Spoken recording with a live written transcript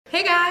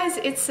Hey guys,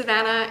 it's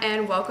Savannah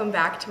and welcome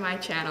back to my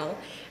channel.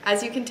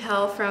 As you can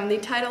tell from the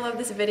title of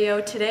this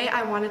video, today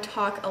I want to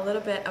talk a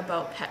little bit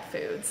about pet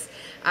foods.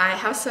 I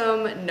have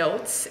some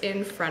notes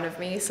in front of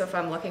me, so if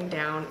I'm looking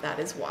down, that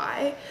is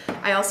why.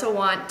 I also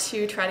want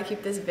to try to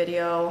keep this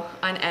video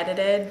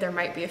unedited. There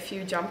might be a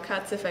few jump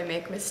cuts if I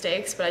make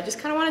mistakes, but I just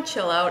kind of want to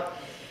chill out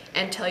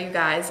and tell you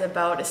guys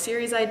about a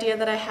series idea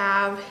that I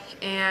have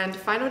and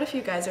find out if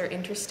you guys are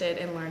interested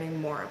in learning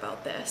more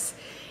about this.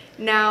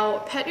 Now,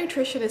 pet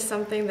nutrition is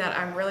something that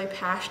I'm really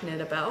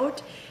passionate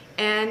about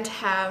and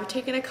have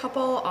taken a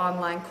couple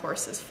online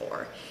courses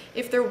for.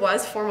 If there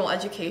was formal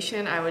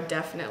education, I would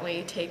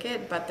definitely take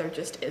it, but there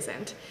just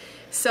isn't.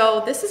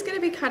 So this is going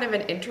to be kind of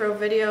an intro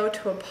video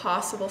to a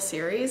possible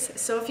series.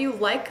 So if you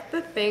like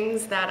the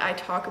things that I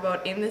talk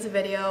about in this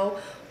video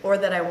or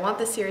that I want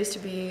the series to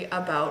be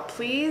about,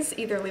 please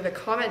either leave a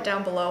comment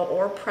down below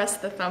or press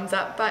the thumbs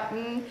up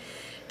button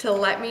to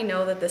let me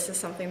know that this is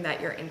something that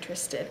you're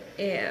interested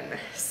in.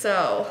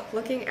 So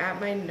looking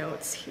at my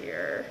notes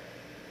here.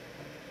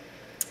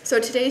 So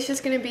today's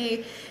just gonna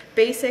be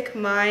basic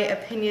my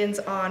opinions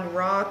on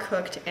raw,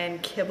 cooked, and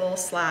kibble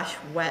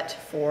 / wet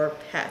for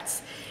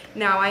pets.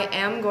 Now I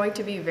am going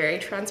to be very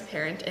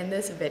transparent in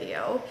this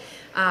video.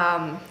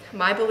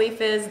 My belief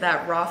is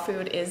that raw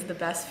food is the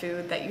best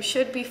food that you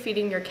should be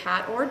feeding your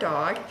cat or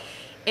dog.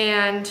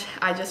 And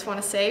I just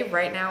wanna say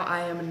right now I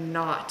am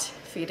not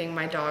feeding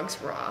my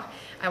dogs raw.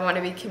 I want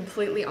to be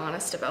completely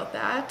honest about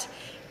that.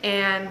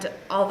 And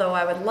although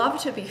I would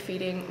love to be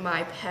feeding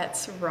my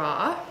pets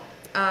raw,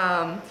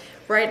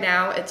 right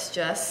now it's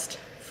just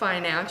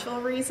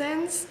financial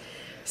reasons.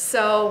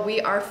 So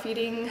we are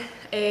feeding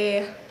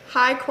a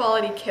high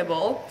quality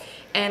kibble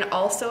and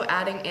also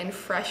adding in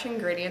fresh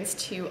ingredients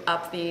to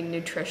up the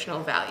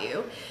nutritional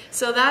value.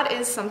 So that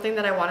is something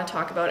that I want to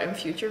talk about in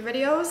future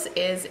videos,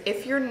 is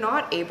if you're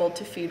not able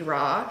to feed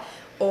raw,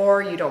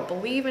 or you don't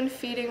believe in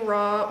feeding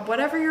raw,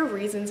 whatever your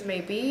reasons may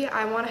be,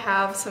 I want to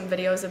have some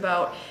videos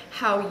about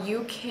how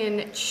you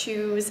can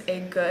choose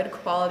a good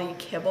quality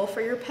kibble for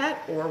your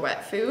pet or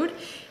wet food,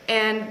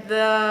 and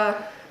the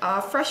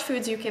fresh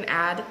foods you can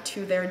add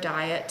to their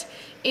diet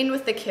in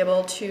with the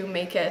kibble to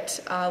make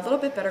it a little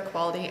bit better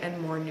quality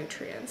and more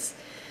nutrients.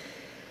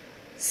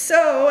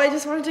 So I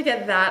just wanted to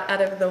get that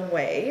out of the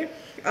way.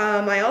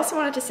 I also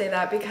wanted to say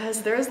that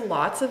because there's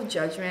lots of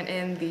judgment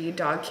in the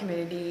dog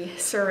community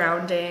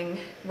surrounding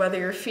whether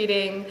you're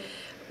feeding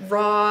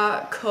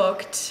raw,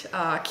 cooked,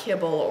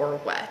 kibble, or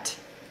wet.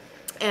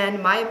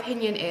 And my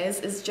opinion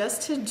is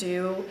just to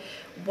do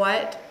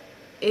what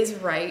is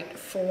right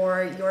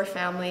for your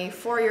family,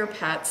 for your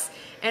pets.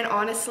 And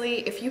honestly,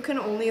 if you can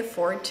only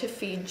afford to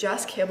feed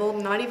just kibble,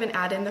 not even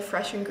add in the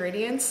fresh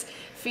ingredients,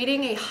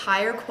 feeding a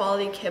higher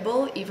quality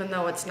kibble, even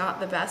though it's not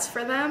the best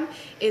for them,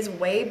 is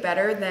way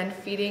better than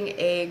feeding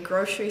a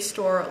grocery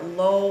store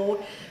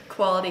low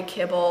quality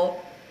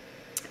kibble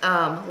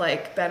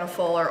like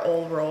Beneful or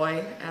Old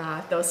Roy,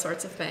 those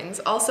sorts of things.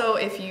 Also,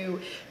 if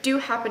you do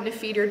happen to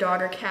feed your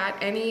dog or cat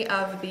any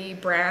of the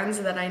brands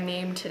that I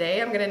named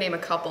today, I'm going to name a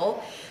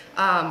couple.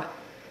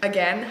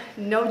 Again,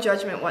 no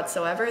judgment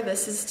whatsoever.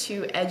 This is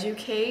to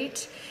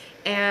educate,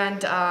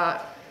 and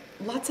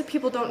lots of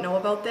people don't know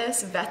about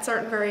this. Vets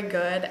aren't very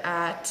good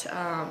at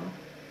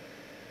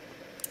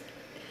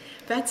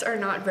vets are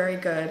not very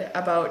good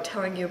about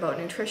telling you about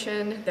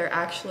nutrition. They're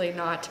actually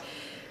not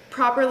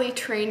properly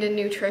trained in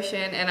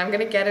nutrition, and I'm going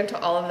to get into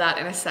all of that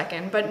in a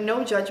second. But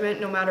no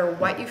judgment no matter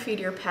what you feed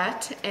your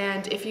pet.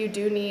 And if you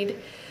do need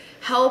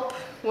help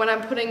when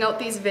I'm putting out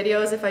these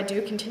videos, if I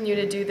do continue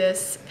to do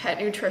this pet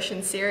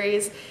nutrition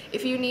series,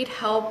 if you need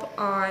help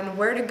on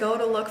where to go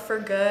to look for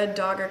good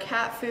dog or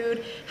cat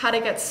food, how to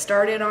get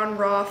started on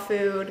raw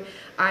food,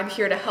 I'm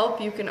here to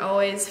help. You can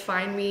always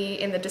find me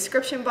in the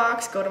description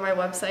box, go to my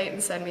website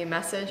and send me a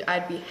message.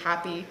 I'd be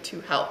happy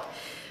to help.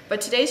 But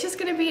today's just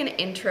going to be an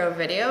intro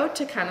video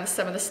to kind of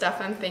some of the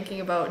stuff I'm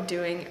thinking about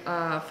doing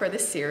for the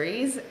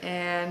series,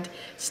 and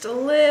just a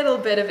little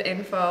bit of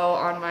info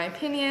on my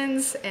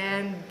opinions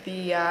and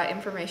the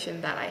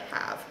information that I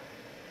have.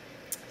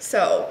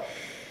 So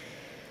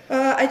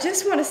I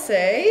just want to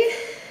say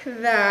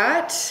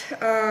that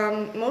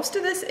most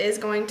of this is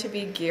going to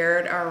be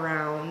geared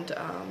around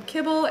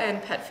kibble and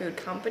pet food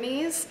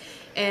companies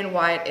and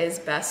why it is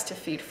best to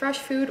feed fresh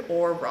food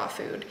or raw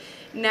food.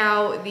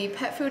 Now, the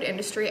pet food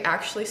industry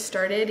actually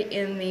started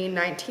in the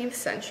 19th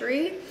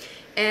century,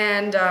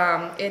 and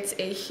it's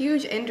a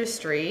huge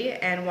industry,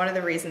 and one of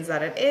the reasons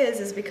that it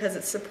is because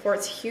it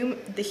supports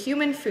the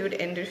human food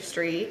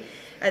industry,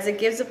 as it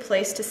gives a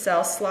place to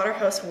sell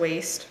slaughterhouse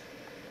waste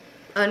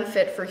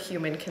unfit for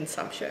human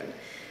consumption.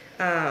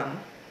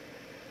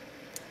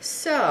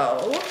 So,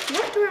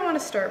 what do I want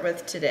to start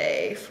with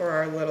today for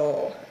our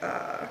little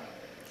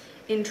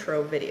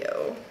intro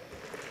video?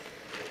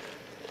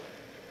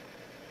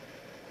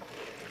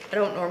 I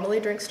don't normally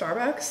drink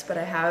Starbucks, but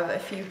I have a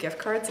few gift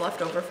cards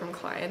left over from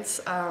clients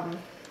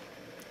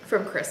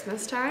from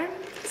Christmas time.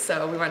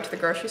 So we went to the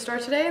grocery store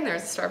today and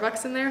there's a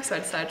Starbucks in there, so I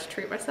decided to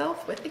treat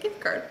myself with a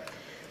gift card.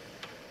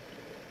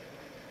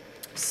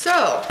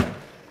 So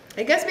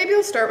I guess maybe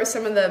I'll start with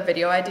some of the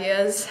video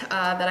ideas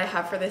that I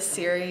have for this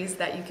series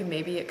that you can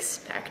maybe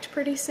expect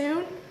pretty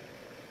soon.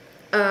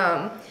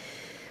 One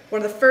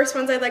of the first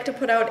ones I'd like to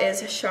put out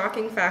is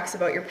shocking facts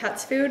about your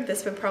pet's food.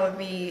 This would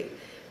probably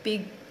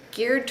be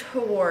geared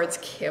towards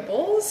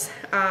kibbles.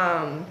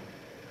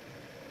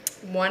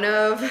 One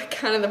of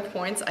kind of the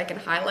points I can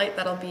highlight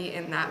that'll be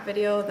in that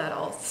video that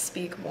I'll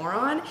speak more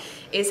on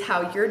is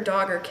how your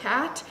dog or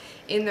cat,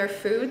 in their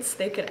foods,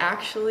 they could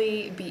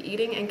actually be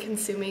eating and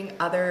consuming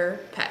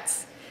other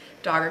pets.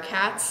 Dog or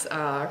cats,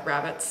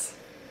 rabbits,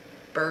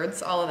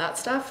 birds, all of that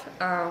stuff,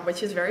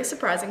 which is very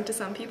surprising to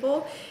some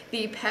people.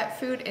 The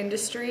pet food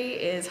industry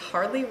is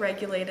hardly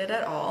regulated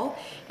at all,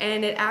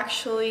 and it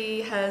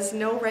actually has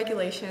no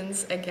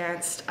regulations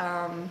against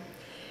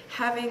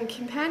having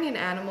companion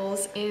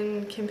animals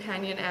in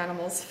companion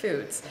animals'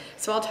 foods.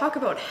 So I'll talk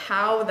about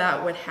how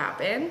that would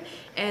happen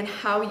and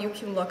how you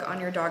can look on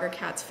your dog or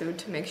cat's food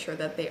to make sure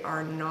that they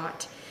are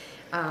not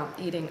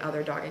eating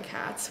other dog and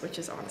cats, which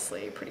is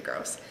honestly pretty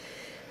gross.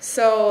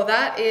 So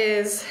that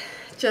is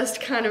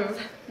just kind of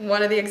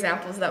one of the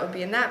examples that would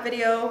be in that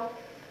video.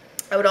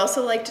 I would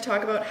also like to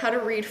talk about how to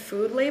read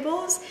food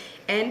labels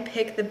and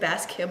pick the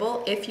best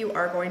kibble if you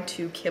are going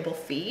to kibble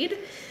feed.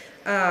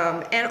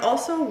 And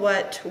also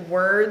what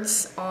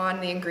words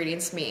on the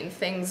ingredients mean.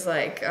 Things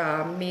like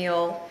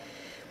meal,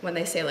 when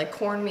they say like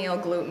cornmeal,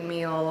 gluten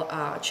meal,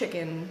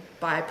 chicken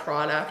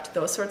byproduct,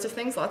 those sorts of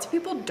things. Lots of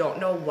people don't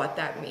know what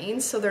that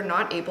means, so they're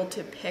not able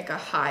to pick a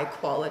high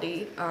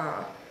quality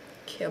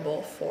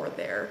kibble for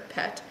their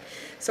pet.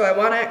 So I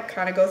want to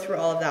kind of go through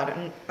all of that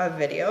in a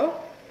video.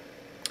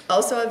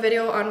 Also a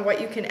video on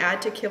what you can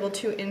add to kibble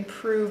to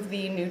improve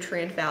the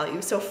nutrient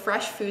value. So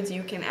fresh foods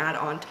you can add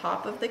on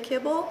top of the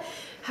kibble,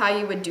 how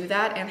you would do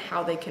that and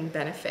how they can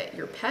benefit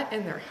your pet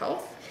and their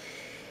health.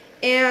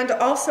 And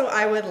also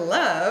I would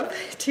love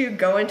to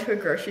go into a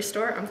grocery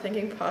store, I'm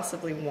thinking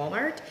possibly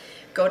Walmart,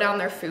 go down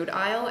their food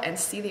aisle and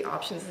see the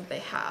options that they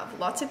have.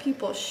 Lots of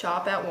people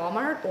shop at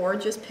Walmart or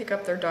just pick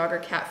up their dog or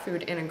cat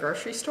food in a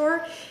grocery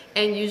store,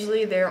 and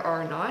usually there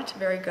are not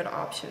very good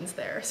options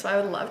there. So I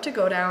would love to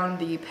go down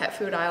the pet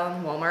food aisle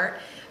in Walmart,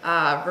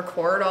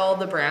 record all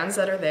the brands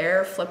that are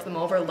there, flip them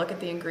over, look at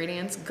the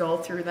ingredients, go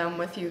through them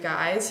with you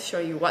guys, show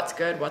you what's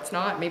good, what's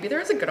not. Maybe there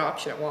is a good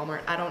option at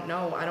Walmart. I don't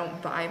know. I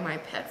don't buy my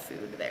pet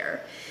food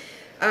there.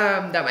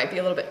 That might be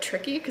a little bit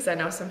tricky because I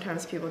know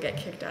sometimes people get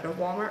kicked out of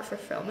Walmart for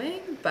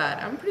filming, but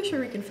I'm pretty sure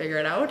we can figure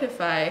it out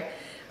if I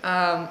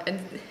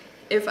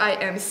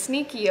am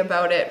sneaky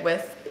about it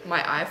with my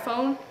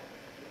iPhone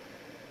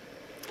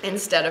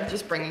instead of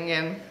just bringing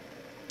in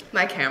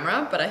my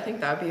camera. But I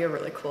think that would be a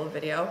really cool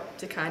video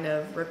to kind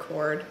of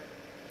record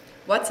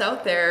what's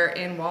out there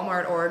in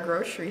Walmart or a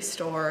grocery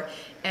store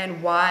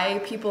and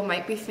why people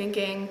might be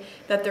thinking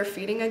that they're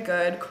feeding a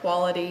good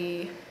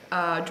quality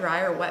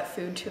dry or wet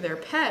food to their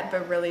pet,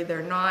 but really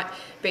they're not,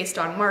 based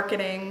on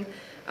marketing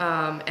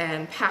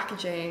and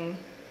packaging,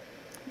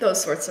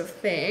 those sorts of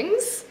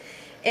things.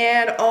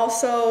 And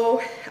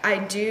also I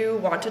do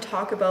want to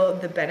talk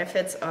about the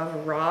benefits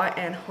of raw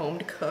and home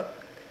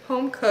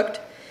cooked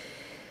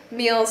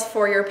meals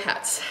for your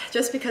pets.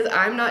 Just because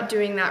I'm not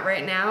doing that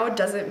right now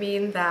doesn't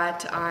mean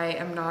that I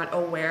am not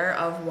aware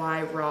of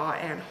why raw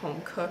and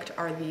home cooked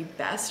are the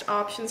best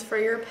options for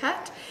your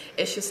pet.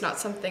 It's just not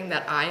something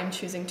that I am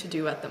choosing to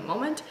do at the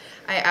moment.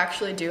 I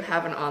actually do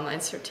have an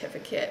online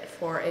certificate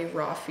for a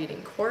raw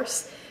feeding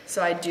course,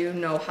 so I do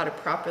know how to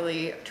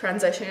properly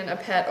transition a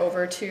pet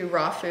over to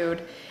raw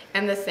food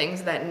and the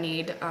things that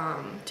need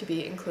to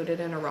be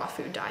included in a raw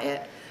food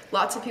diet.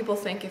 Lots of people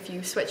think if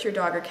you switch your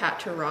dog or cat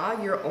to raw,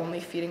 you're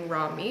only feeding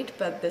raw meat,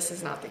 but this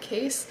is not the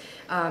case.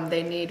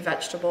 They need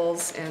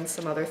vegetables and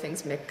some other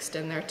things mixed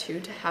in there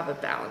too to have a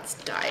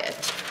balanced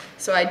diet.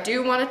 So I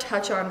do want to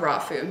touch on raw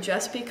food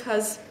just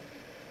because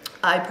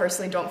I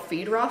personally don't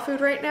feed raw food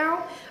right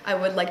now. I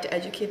would like to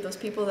educate those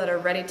people that are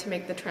ready to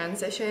make the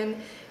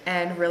transition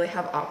and really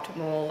have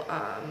optimal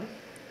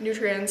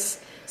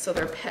nutrients so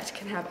their pet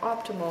can have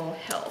optimal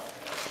health.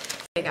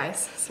 Hey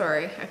guys,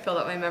 sorry, I filled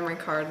out my memory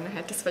card and I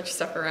had to switch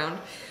stuff around.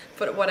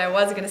 But what I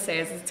was going to say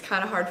is it's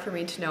kind of hard for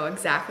me to know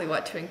exactly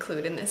what to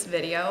include in this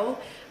video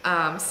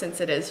since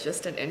it is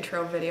just an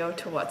intro video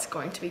to what's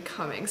going to be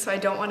coming. So I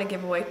don't want to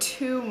give away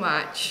too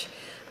much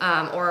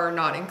or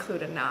not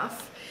include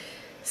enough.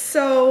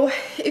 So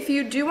if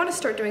you do want to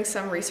start doing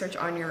some research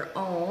on your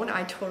own,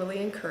 I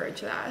totally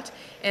encourage that.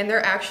 And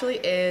there actually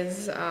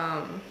is,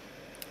 I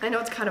know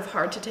it's kind of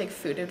hard to take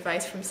food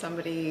advice from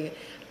somebody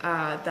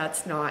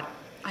that's not,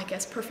 I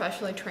guess,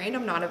 professionally trained.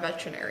 I'm not a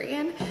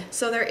veterinarian.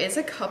 So there is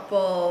a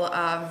couple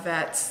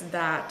vets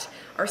that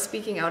are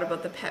speaking out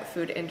about the pet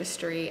food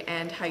industry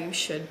and how you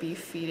should be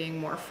feeding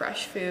more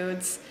fresh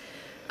foods.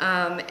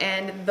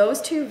 And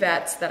those two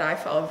vets that I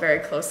follow very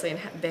closely and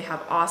they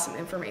have awesome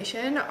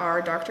information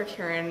are Dr.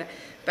 Karen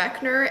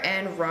Beckner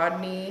and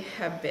Rodney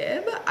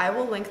Habib. I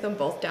will link them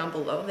both down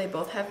below. They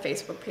both have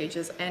Facebook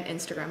pages and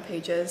Instagram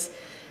pages,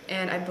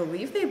 and I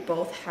believe they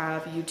both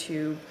have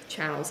YouTube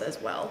channels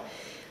as well.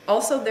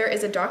 Also, there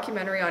is a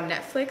documentary on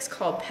Netflix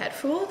called Pet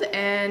Food,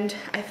 and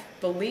I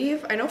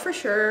know for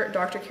sure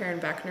Dr. Karen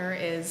Beckner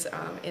is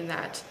in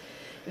that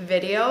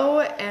video,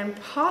 and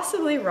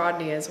possibly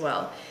Rodney as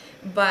well.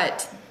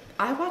 But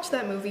I watched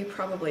that movie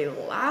probably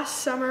last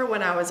summer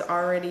when I was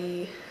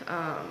already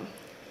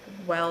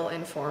well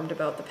informed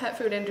about the pet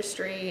food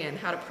industry and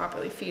how to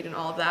properly feed and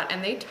all of that,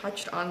 and they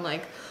touched on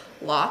like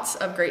lots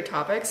of great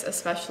topics,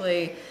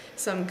 especially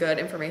some good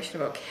information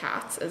about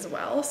cats as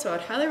well. So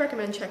I'd highly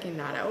recommend checking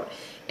that out.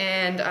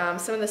 And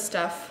some of the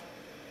stuff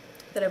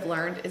that I've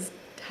learned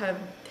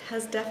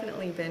has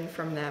definitely been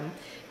from them.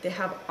 They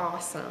have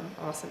awesome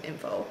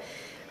info.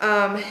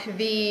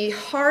 The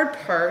hard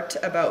part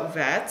about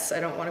vets, I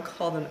don't want to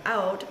call them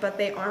out, but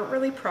they aren't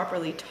really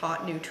properly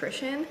taught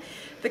nutrition.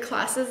 The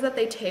classes that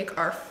they take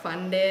are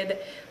funded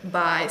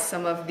by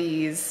some of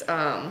these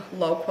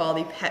low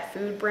quality pet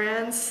food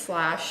brands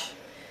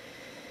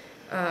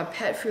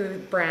pet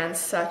food brands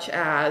such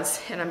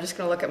as, and I'm just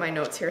going to look at my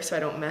notes here so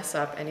I don't mess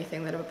up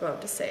anything that I'm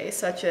about to say,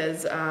 such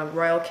as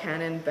Royal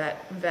Canin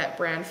vet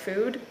brand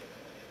food,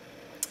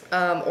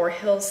 or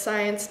Hills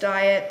Science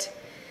Diet.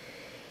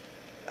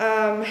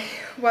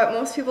 What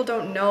most people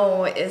don't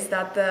know is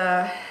that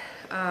the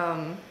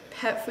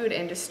pet food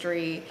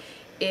industry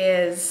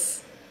is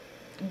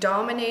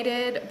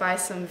dominated by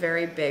some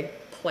very big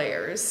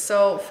players.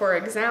 So for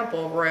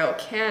example, Royal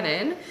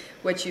Canin,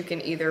 which you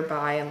can either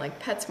buy in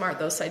like PetSmart,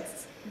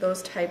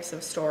 those types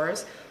of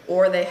stores,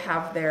 or they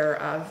have their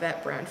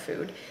vet brand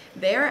food.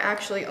 They are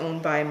actually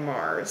owned by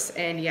Mars.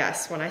 And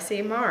yes, when I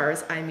say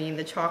Mars, I mean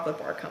the chocolate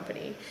bar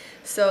company.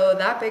 So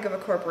that big of a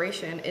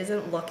corporation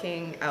isn't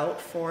looking out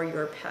for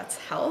your pet's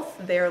health.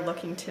 They're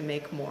looking to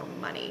make more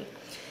money.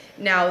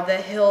 Now, the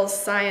Hills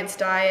Science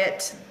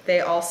Diet, they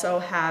also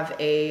have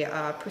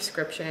a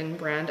prescription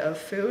brand of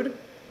food.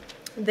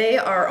 They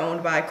are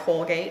owned by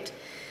Colgate,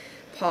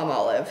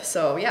 Palmolive.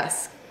 So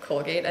yes,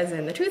 Colgate as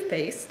in the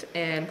toothpaste,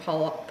 and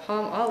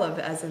Palmolive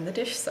as in the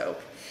dish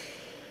soap.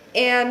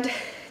 And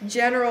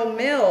General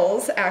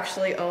Mills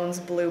actually owns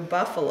Blue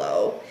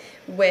Buffalo,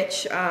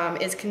 which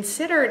is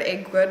considered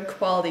a good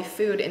quality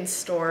food in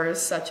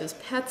stores such as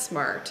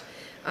PetSmart.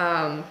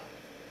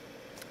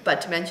 But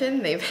to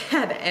mention, they've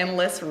had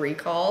endless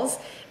recalls,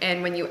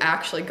 and when you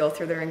actually go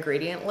through their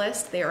ingredient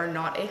list, they are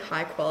not a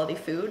high quality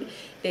food.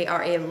 They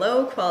are a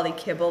low quality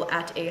kibble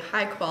at a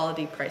high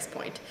quality price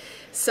point.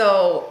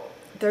 So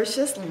there's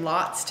just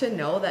lots to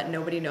know that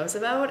nobody knows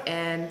about,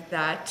 and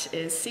that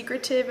is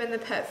secretive in the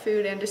pet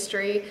food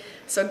industry.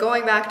 So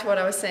going back to what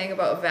I was saying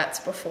about vets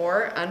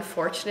before,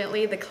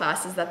 unfortunately the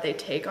classes that they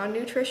take on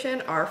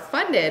nutrition are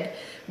funded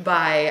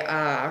by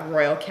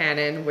Royal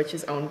Canin, which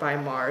is owned by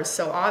Mars.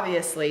 So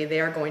obviously they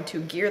are going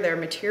to gear their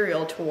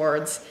material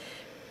towards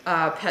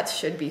pets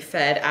should be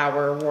fed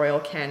our Royal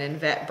Canin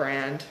vet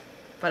brand,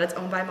 but it's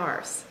owned by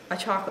Mars, a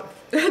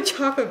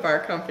chocolate bar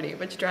company,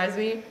 which drives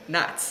me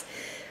nuts.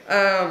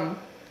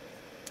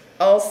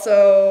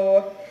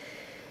 Also,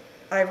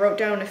 I wrote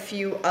down a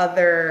few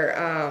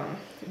other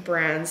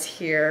brands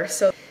here.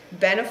 So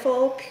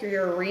Beneful,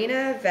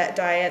 Purina, Vet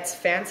Diets,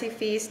 Fancy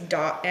Feast,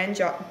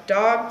 and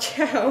Dog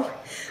Chow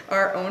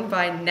are owned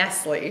by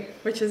Nestle,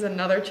 which is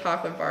another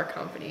chocolate bar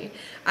company.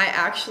 I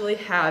actually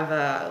have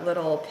a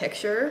little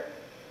picture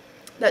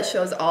that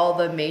shows all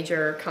the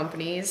major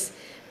companies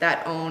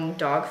that own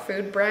dog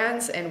food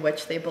brands and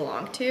which they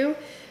belong to.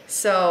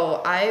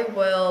 So I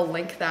will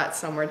link that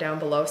somewhere down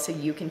below so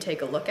you can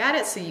take a look at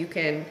it, so you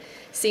can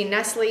see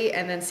Nestle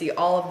and then see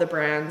all of the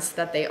brands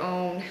that they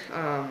own.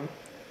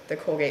 The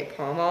Colgate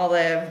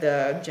Palmolive,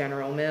 the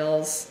General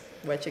Mills,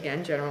 which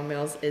again, General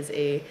Mills is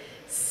a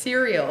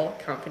cereal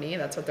company,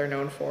 that's what they're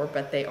known for,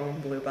 but they own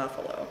Blue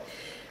Buffalo.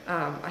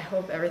 I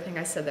hope everything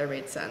I said there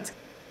made sense.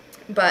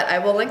 But I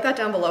will link that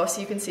down below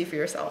so you can see for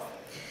yourself.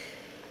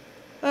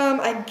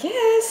 I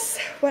guess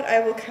what I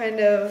will kind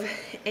of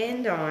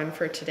end on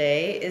for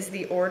today is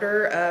the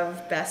order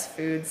of best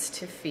foods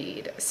to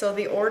feed. So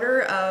the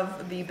order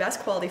of the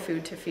best quality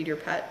food to feed your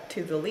pet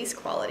to the least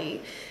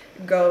quality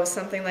goes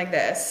something like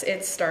this.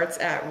 It starts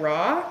at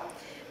raw,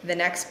 the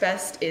next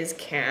best is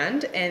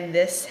canned, and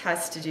this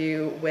has to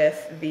do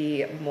with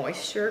the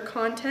moisture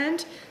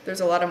content.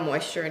 There's a lot of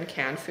moisture in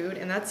canned food,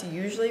 and that's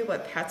usually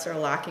what pets are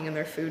lacking in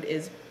their food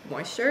is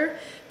moisture.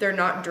 They're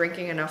not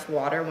drinking enough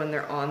water when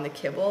they're on the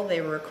kibble.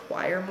 They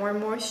require more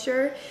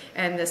moisture,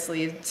 and this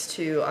leads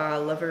to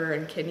liver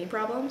and kidney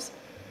problems.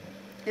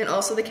 And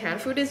also the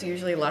canned food is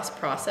usually less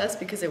processed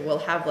because it will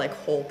have like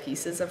whole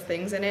pieces of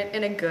things in it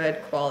in a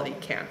good quality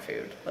canned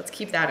food. Let's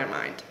keep that in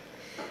mind.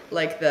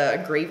 Like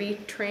the gravy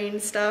train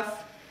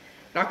stuff,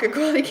 not good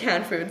quality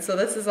canned food. So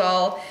this is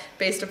all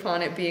based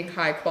upon it being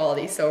high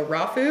quality. So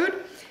raw food,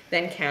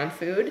 then canned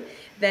food,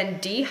 then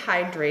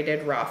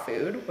dehydrated raw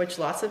food, which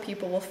lots of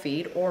people will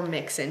feed or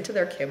mix into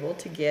their kibble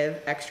to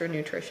give extra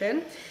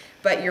nutrition.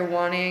 But you're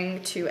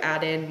wanting to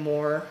add in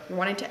more, you're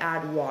wanting to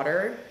add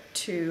water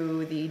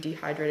to the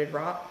dehydrated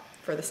raw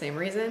for the same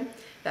reason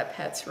that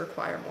pets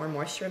require more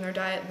moisture in their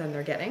diet than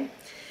they're getting.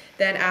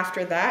 Then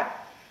after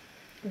that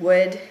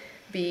would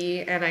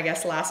be, and I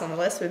guess last on the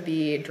list would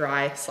be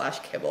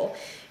dry/kibble.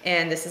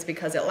 And this is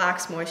because it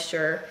lacks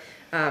moisture.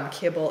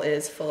 Kibble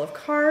is full of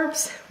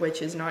carbs,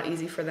 which is not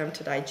easy for them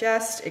to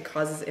digest. It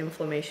causes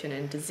inflammation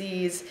and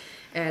disease,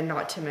 and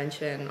not to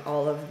mention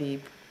all the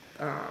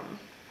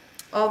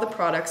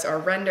products are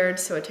rendered,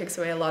 so it takes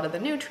away a lot of the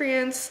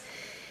nutrients.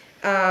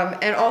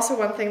 And also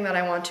one thing that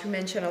I want to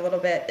mention a little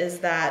bit is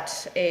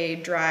that a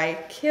dry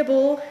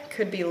kibble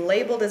could be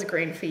labeled as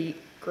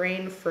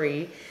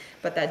grain-free,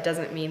 but that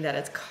doesn't mean that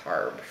it's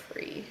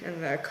carb-free.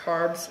 And the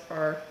carbs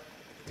are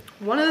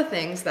one of the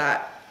things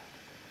that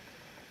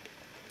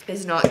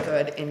is not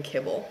good in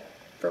kibble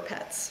for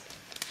pets.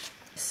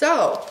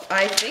 So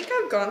I think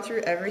I've gone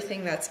through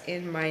everything that's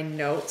in my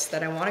notes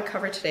that I want to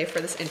cover today for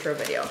this intro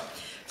video.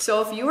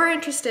 So if you are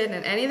interested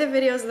in any of the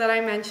videos that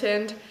I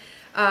mentioned,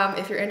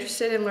 if you're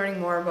interested in learning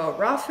more about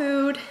raw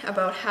food,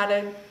 about how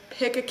to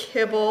pick a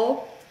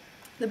kibble,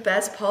 the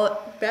best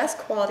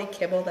quality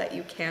kibble that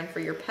you can for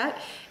your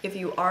pet, if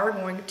you are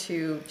going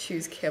to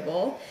choose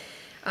kibble,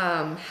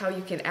 how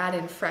you can add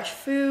in fresh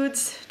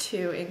foods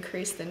to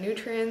increase the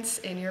nutrients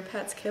in your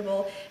pet's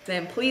kibble,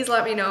 then please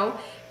let me know.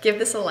 Give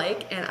this a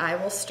like and I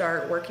will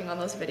start working on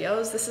those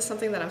videos. This is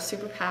something that I'm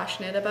super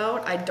passionate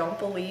about. I don't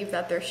believe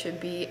that there should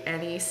be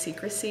any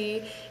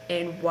secrecy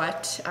in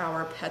what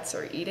our pets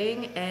are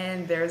eating,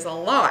 and there's a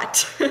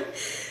lot.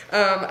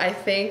 I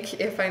think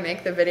if I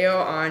make the video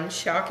on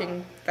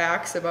shocking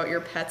facts about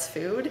your pet's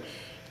food,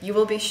 you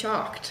will be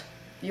shocked.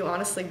 You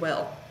honestly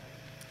will.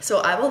 So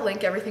I will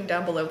link everything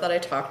down below that I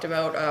talked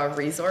about,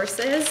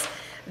 resources,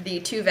 the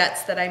 2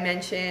 vets that I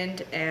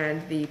mentioned,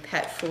 and the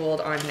pet food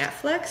on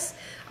Netflix.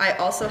 I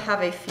also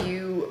have a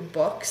few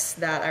books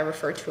that I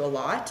refer to a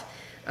lot.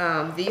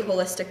 The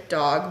Holistic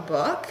Dog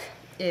book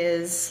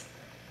is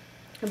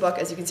a book,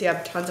 as you can see, I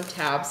have tons of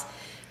tabs.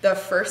 The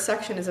first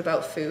section is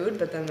about food,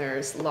 but then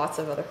there's lots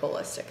of other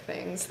holistic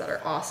things that are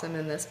awesome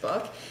in this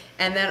book.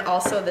 And then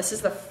also, this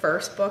is the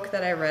first book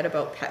that I read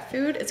about pet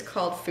food. It's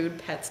called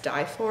Food Pets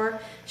Die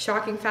For,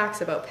 Shocking Facts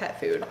About Pet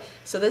Food.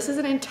 So this is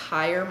an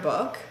entire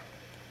book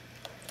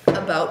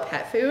about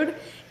pet food,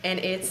 and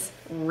it's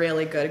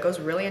really good. It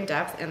goes really in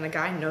depth, and the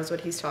guy knows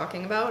what he's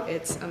talking about.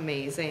 It's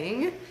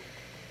amazing.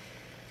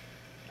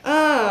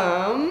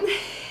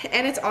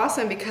 And it's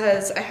awesome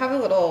because I have a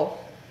little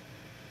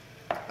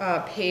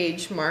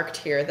page marked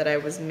here that I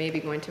was maybe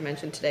going to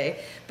mention today,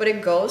 but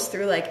it goes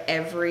through like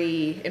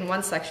in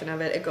one section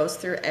of it, it goes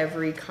through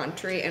every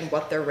country and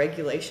what their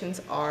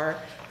regulations are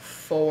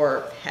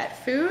for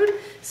pet food.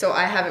 So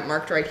I have it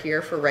marked right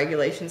here for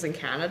regulations in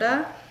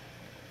Canada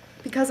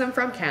because I'm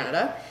from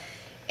Canada,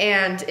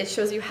 and it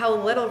shows you how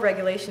little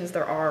regulations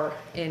there are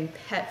in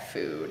pet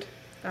food.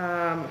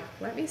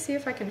 Let me see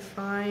if I can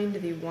find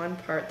the one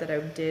part that I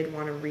did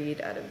want to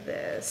read out of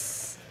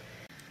this.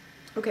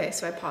 Okay,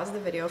 so I paused the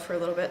video for a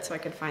little bit so I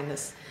could find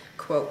this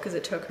quote because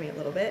it took me a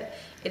little bit.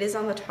 It is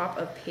on the top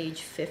of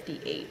page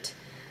 58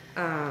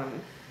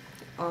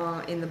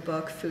 in the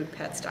book Food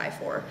Pets Die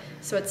For.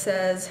 So it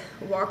says,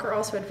 Walker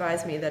also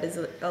advised me that it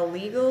is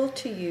illegal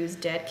to use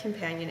dead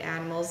companion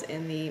animals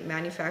in the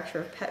manufacture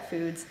of pet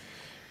foods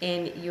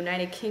in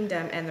United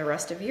Kingdom and the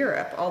rest of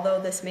Europe. Although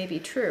this may be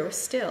true,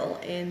 still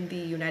in the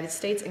United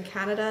States and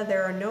Canada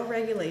there are no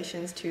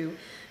regulations to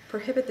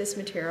prohibit this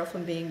material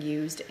from being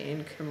used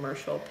in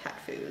commercial pet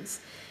foods.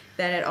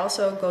 Then it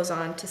also goes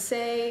on to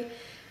say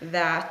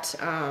that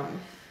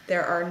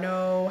there are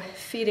no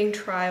feeding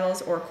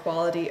trials or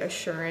quality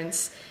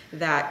assurance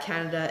that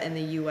Canada and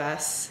the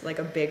US, like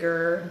a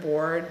bigger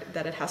board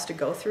that it has to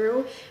go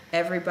through.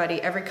 Every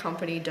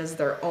company does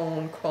their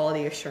own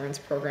quality assurance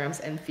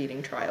programs and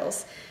feeding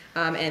trials.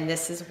 And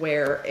this is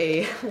where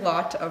a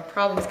lot of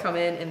problems come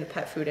in the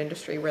pet food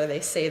industry, where they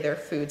say their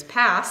foods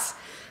pass,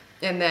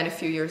 and then a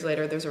few years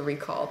later there's a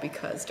recall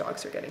because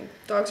dogs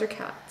or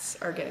cats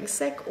are getting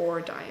sick or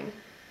dying.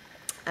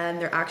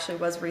 And there actually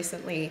was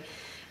recently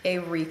a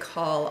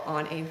recall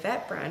on a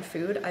vet brand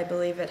food. I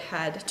believe it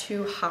had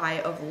too high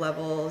of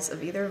levels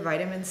of either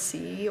vitamin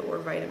C or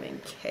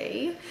vitamin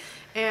K.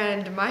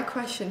 And my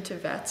question to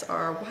vets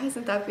are, why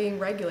isn't that being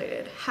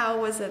regulated? How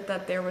was it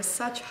that there was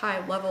such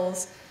high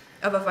levels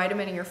of a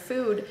vitamin in your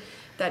food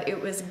that it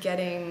was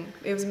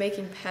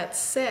making pets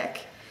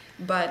sick,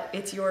 but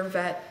it's your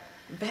vet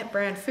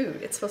brand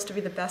food? It's supposed to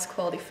be the best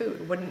quality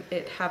food. Wouldn't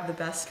it have the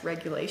best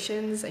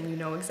regulations and you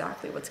know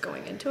exactly what's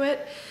going into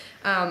it?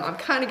 I'm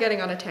kind of getting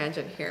on a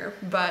tangent here,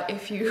 but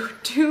if you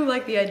do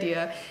like the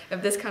idea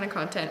of this kind of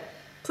content,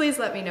 please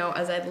let me know,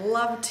 as I'd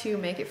love to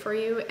make it for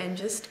you and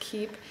just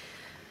keep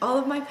all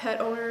of my pet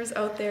owners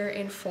out there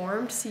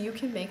informed so you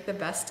can make the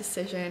best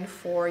decision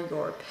for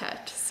your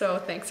pet. So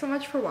thanks so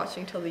much for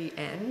watching till the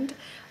end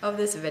of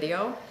this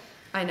video.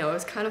 I know it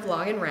was kind of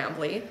long and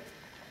rambly,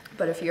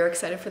 but if you're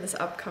excited for this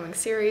upcoming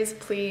series,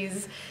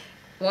 please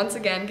once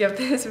again give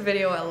this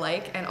video a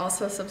like and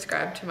also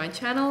subscribe to my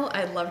channel.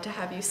 I'd love to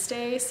have you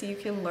stay so you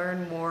can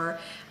learn more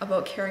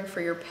about caring for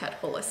your pet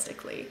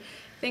holistically.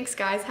 Thanks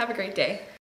guys, have a great day.